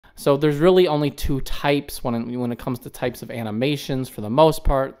So there's really only two types when it comes to types of animations for the most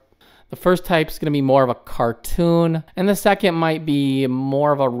part. The first type is going to be more of a cartoon, and the second might be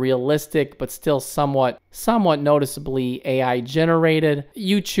more of a realistic, but still somewhat noticeably AI generated.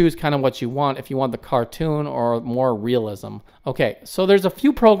 You choose kind of what you want, if you want the cartoon or more realism. Okay, so there's a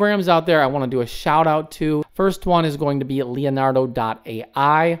few programs out there I want to do a shout out to. First one is going to be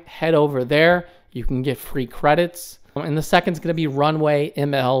leonardo.ai. Head over there. You can get free credits. And the second is going to be runway.ml.com.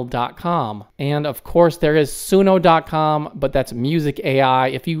 And of course there is suno.com, but that's music AI.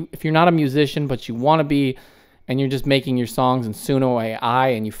 If you're not a musician but you want to be, and you're just making your songs in Suno AI,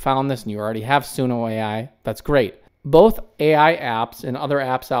 and you found this and you already have Suno AI, that's great. Both AI apps and other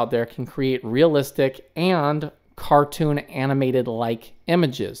apps out there can create realistic and cartoon animated like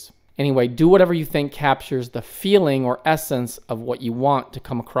images. Anyway, do whatever you think captures the feeling or essence of what you want to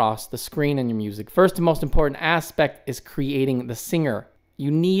come across the screen in your music. First and most important aspect is creating the singer. You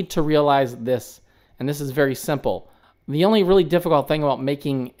need to realize this, and this is very simple. The only really difficult thing about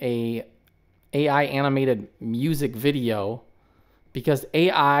making a AI animated music video, because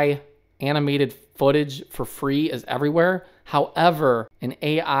AI animated footage for free is everywhere. However, an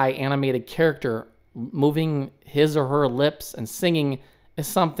AI animated character moving his or her lips and singing is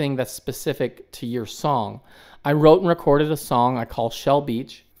something that's specific to your song. I wrote and recorded a song I call Shell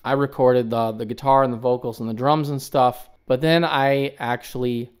Beach. I recorded the guitar and the vocals and the drums and stuff, but then I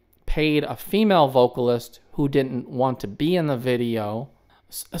actually paid a female vocalist who didn't want to be in the video.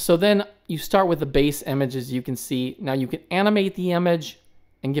 So then you start with the base images you can see. Now you can animate the image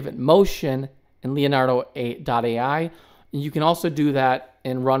and give it motion in leonardo.ai. You can also do that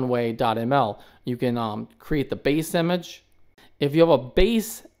in runway.ml. You can create the base image. If you have a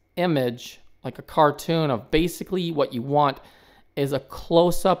base image, like a cartoon of basically what you want is a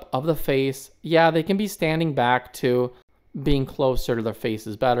close-up of the face. Yeah, they can be standing back too. Being closer to their face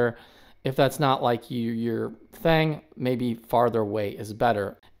is better. If that's not like your thing, maybe farther away is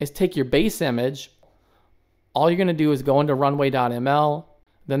better. Is take your base image. All you're going to do is go into runway.ml.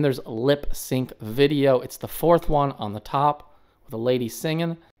 Then there's LIPSYNC video. It's the fourth one on the top with a lady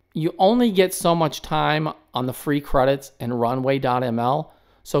singing. You only get so much time on the free credits in runway.ml.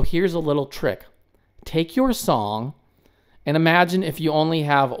 So here's a little trick. Take your song and imagine if you only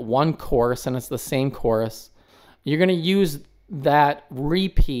have one chorus and it's the same chorus. You're going to use that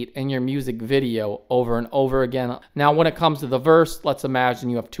repeat in your music video over and over again. Now, when it comes to the verse, let's imagine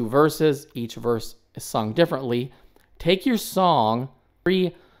you have two verses. Each verse is sung differently. Take your song,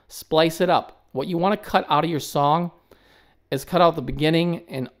 splice it up. What you want to cut out of your song is cut out the beginning,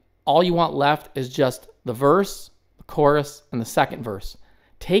 and all you want left is just the verse, the chorus, and the second verse.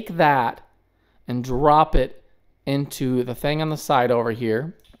 Take that and drop it into the thing on the side over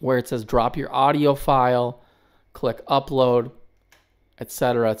here where it says drop your audio file, click upload,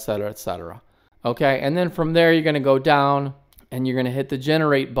 etc., etc., etc. Okay, and then from there you're going to go down and you're going to hit the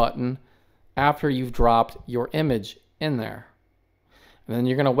generate button after you've dropped your image in there. And then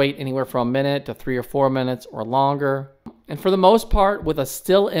you're going to wait anywhere from a minute to 3 or 4 minutes or longer. And for the most part, with a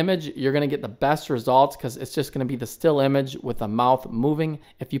still image, you're going to get the best results because it's just going to be the still image with the mouth moving.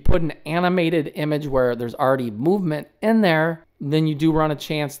 If you put an animated image where there's already movement in there, then you do run a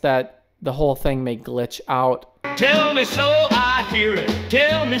chance that the whole thing may glitch out. Tell me so I hear it.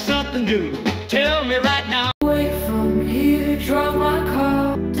 Tell me something new. Tell me right now. Away from here, drive my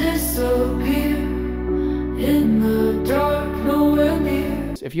car, disappear in the dark, nowhere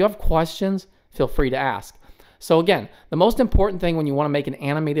near. If you have questions, feel free to ask. So again, the most important thing when you want to make an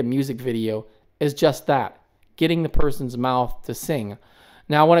animated music video is just that, getting the person's mouth to sing.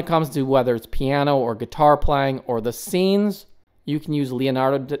 Now, when it comes to whether it's piano or guitar playing or the scenes, you can use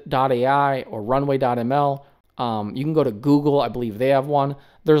leonardo.ai or runway.ml. You can go to Google, I believe they have one.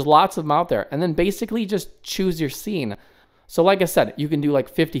 There's lots of them out there. And then basically just choose your scene. So like I said, you can do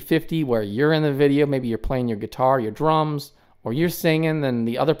like 50-50 where you're in the video, maybe you're playing your guitar, your drums, or you're singing, then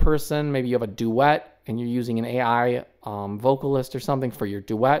the other person, maybe you have a duet and you're using an AI vocalist or something for your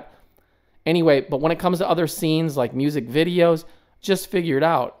duet. Anyway, but when it comes to other scenes like music videos, just figure it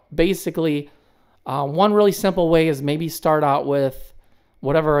out. Basically, one really simple way is maybe start out with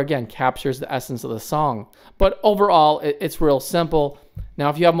whatever, again, captures the essence of the song. But overall, it's real simple. Now,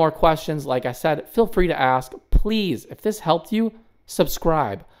 if you have more questions, like I said, feel free to ask. Please, if this helped you,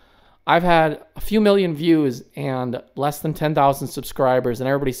 subscribe. I've had a few million views and less than 10,000 subscribers, and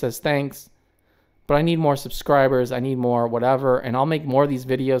everybody says thanks. But I need more subscribers, I need more whatever, and I'll make more of these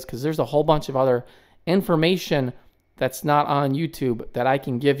videos because there's a whole bunch of other information that's not on YouTube that I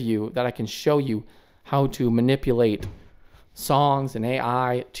can give you, that I can show you how to manipulate songs and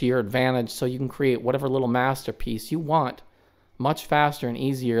AI to your advantage so you can create whatever little masterpiece you want. much faster and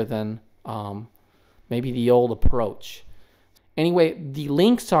easier than maybe the old approach. Anyway, the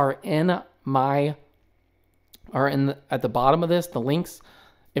links are at the bottom of this. The links,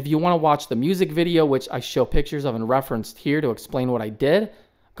 if you want to watch the music video, which I show pictures of and referenced here to explain what I did,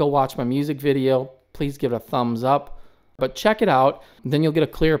 go watch my music video. Please give it a thumbs up. But check it out. Then you'll get a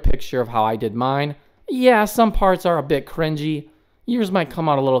clear picture of how I did mine. Yeah, some parts are a bit cringy. Yours might come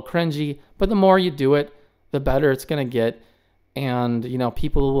out a little cringy, but the more you do it, the better it's going to get. And, you know,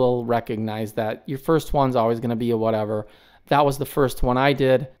 people will recognize that. Your first one's always going to be a whatever. That was the first one I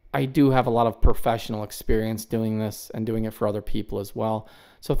did. I do have a lot of professional experience doing this and doing it for other people as well.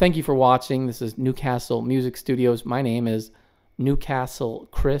 So thank you for watching. This is Newcastle Music Studios. My name is Newcastle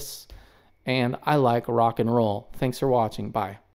Chris, and I like rock and roll. Thanks for watching. Bye.